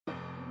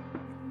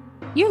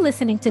You're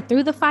listening to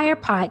Through the Fire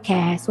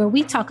podcast, where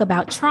we talk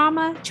about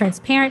trauma,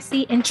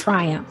 transparency, and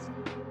triumph.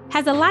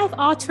 Has a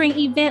life-altering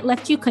event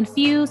left you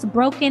confused,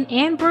 broken,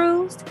 and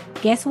bruised?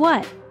 Guess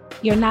what?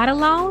 You're not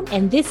alone,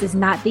 and this is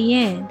not the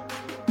end.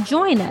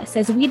 Join us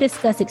as we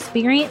discuss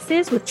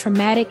experiences with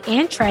traumatic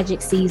and tragic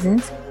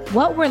seasons,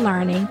 what we're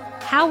learning,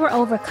 how we're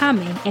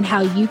overcoming, and how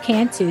you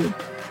can too.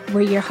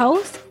 We're your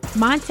hosts,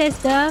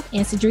 Montez Dove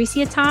and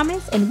Cedricia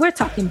Thomas, and we're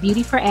talking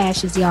beauty for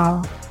ashes,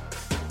 y'all.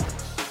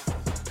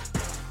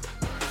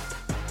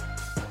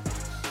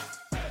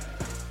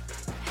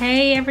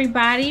 Hey,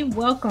 everybody.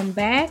 Welcome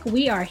back.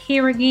 We are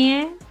here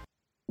again.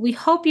 We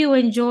hope you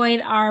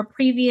enjoyed our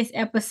previous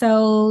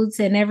episodes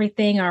and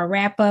everything, our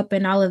wrap up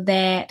and all of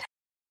that.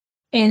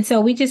 And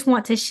so we just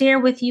want to share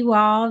with you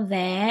all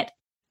that,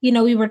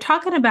 we were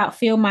talking about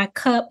fill my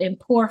cup and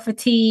pour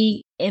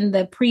fatigue in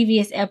the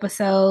previous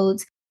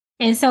episodes.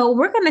 And so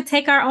we're going to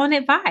take our own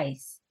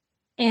advice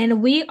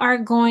and we are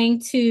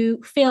going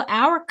to fill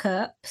our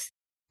cups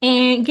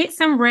and get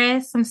some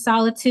rest, some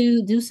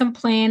solitude, do some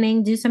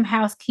planning, do some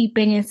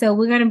housekeeping. And so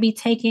we're going to be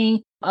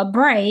taking a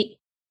break,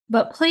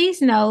 but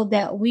please know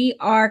that we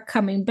are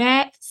coming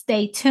back.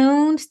 Stay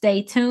tuned,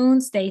 stay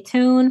tuned, stay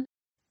tuned.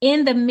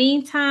 In the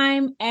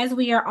meantime, as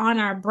we are on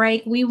our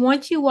break, we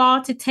want you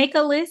all to take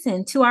a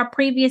listen to our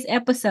previous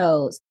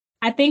episodes.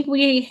 I think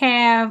we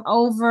have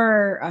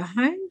over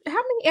 100. How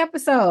many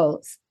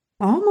episodes?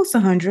 Almost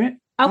 100.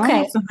 Okay.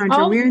 Almost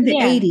 100. We're in the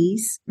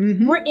 80s.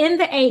 Mm-hmm. We're in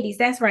the 80s.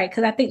 That's right.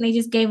 Because I think they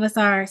just gave us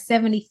our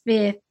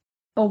 75th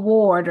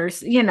award or,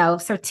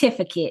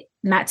 certificate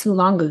not too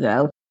long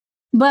ago.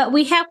 But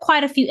we have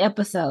quite a few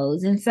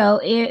episodes. And so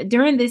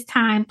during this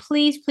time,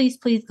 please, please,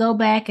 please go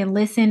back and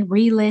listen,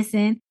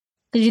 re-listen.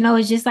 Because,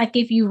 it's just like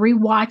if you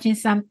rewatching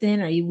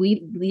something or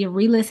you're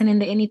re-listening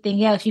to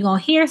anything else, you're going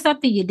to hear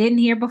something you didn't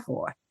hear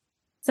before.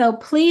 So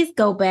please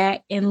go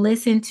back and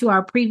listen to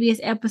our previous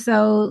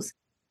episodes.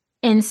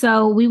 And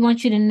so we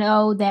want you to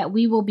know that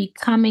we will be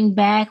coming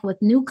back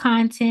with new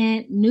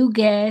content, new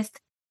guests.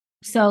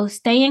 So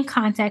stay in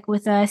contact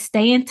with us,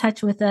 stay in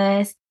touch with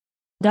us.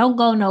 Don't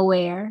go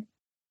nowhere.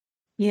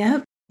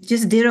 Yep.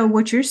 Just ditto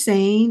what you're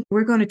saying.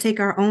 We're going to take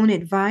our own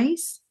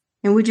advice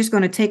and we're just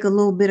going to take a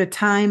little bit of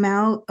time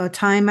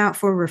out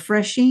for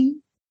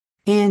refreshing.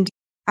 And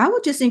I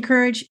would just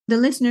encourage the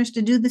listeners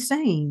to do the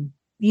same.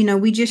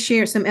 We just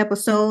shared some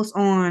episodes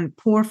on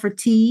pour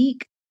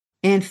fatigue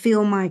and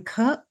fill my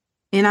cup.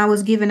 And I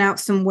was giving out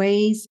some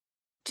ways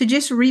to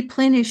just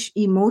replenish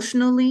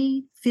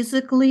emotionally,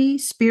 physically,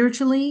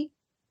 spiritually.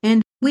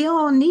 And we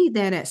all need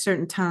that at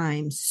certain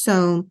times.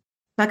 So,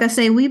 like I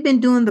say, we've been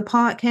doing the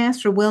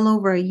podcast for well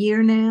over a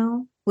year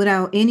now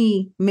without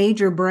any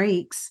major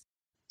breaks.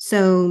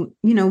 So,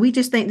 we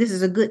just think this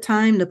is a good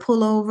time to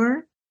pull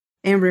over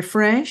and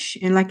refresh.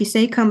 And like you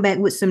say, come back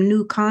with some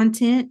new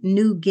content,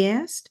 new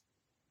guests.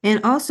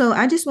 And also,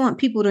 I just want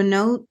people to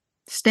know,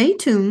 stay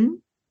tuned.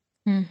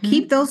 Mm-hmm.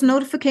 Keep those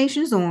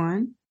notifications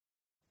on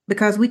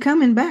because we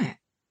coming back.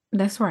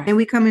 That's right. And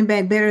we coming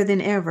back better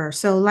than ever.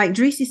 So like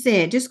Dreesy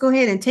said, just go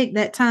ahead and take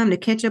that time to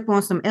catch up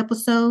on some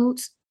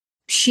episodes,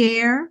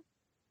 share.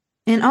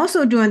 And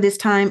also during this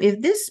time,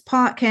 if this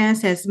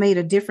podcast has made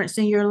a difference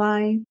in your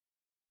life,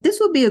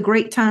 this will be a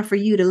great time for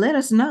you to let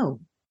us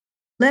know.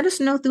 Let us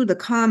know through the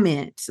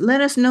comments.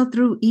 Let us know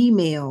through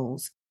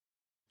emails.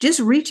 Just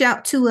reach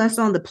out to us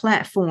on the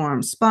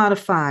platform,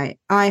 Spotify,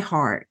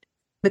 iHeart.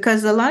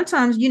 Because a lot of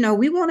times,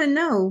 we want to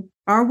know,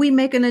 are we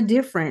making a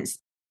difference?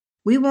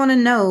 We want to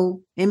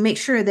know and make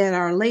sure that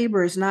our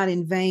labor is not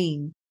in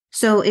vain.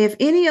 So if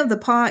any of the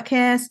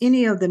podcasts,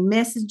 any of the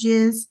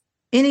messages,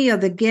 any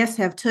of the guests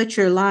have touched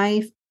your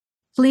life,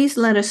 please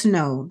let us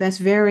know. That's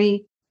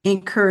very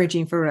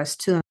encouraging for us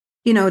to,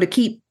 to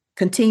keep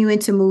continuing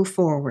to move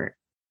forward.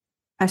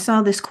 I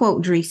saw this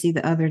quote, Dreesy,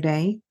 the other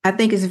day. I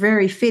think it's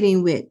very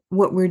fitting with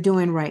what we're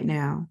doing right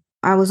now.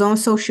 I was on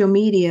social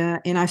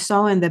media and I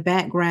saw in the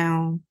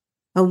background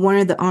of one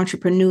of the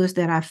entrepreneurs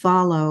that I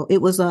follow,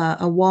 it was a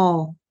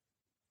wall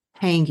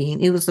hanging.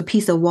 It was a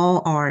piece of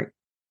wall art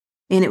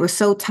and it was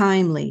so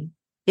timely.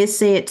 It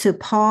said to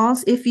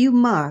pause if you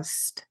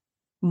must,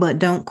 but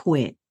don't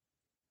quit.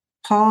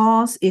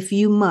 Pause if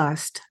you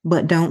must,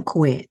 but don't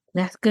quit.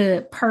 That's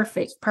good.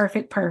 Perfect,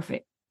 perfect,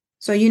 perfect.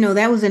 So,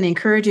 that was an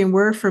encouraging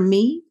word for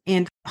me.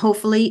 And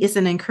hopefully it's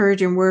an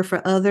encouraging word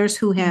for others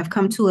who have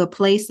come to a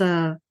place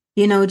of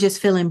just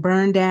feeling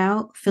burned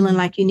out, feeling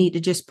like you need to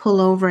just pull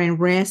over and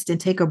rest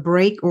and take a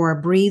break or a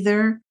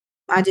breather.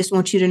 I just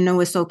want you to know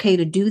it's okay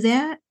to do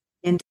that.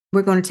 And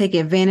we're going to take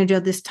advantage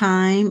of this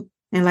time.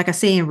 And like I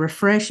say, and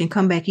refresh and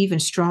come back even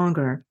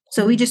stronger.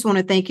 So we just want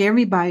to thank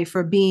everybody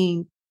for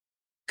being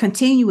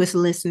continuous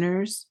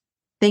listeners.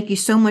 Thank you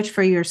so much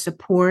for your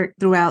support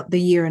throughout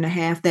the year and a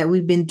half that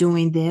we've been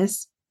doing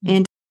this.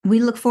 And we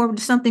look forward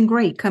to something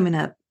great coming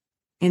up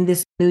in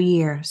this new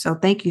year. So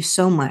thank you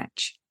so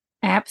much.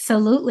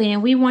 Absolutely.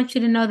 And we want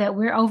you to know that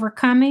we're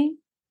overcoming.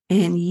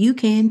 And you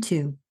can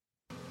too.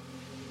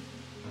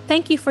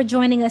 Thank you for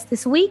joining us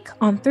this week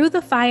on Through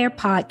the Fire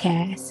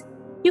podcast.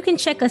 You can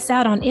check us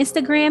out on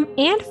Instagram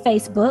and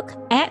Facebook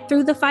at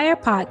Through the Fire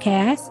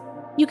Podcast.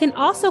 You can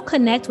also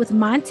connect with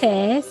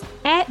Montez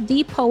at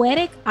The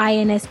Poetic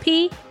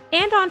INSP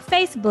and on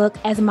Facebook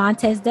as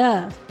Montez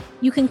Dove.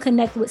 You can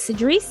connect with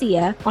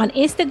Cedricia on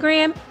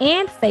Instagram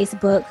and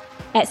Facebook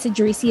at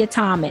Cedricia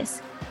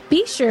Thomas.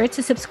 Be sure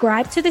to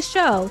subscribe to the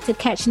show to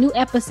catch new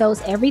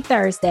episodes every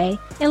Thursday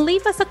and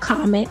leave us a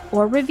comment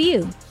or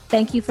review.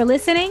 Thank you for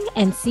listening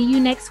and see you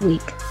next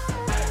week.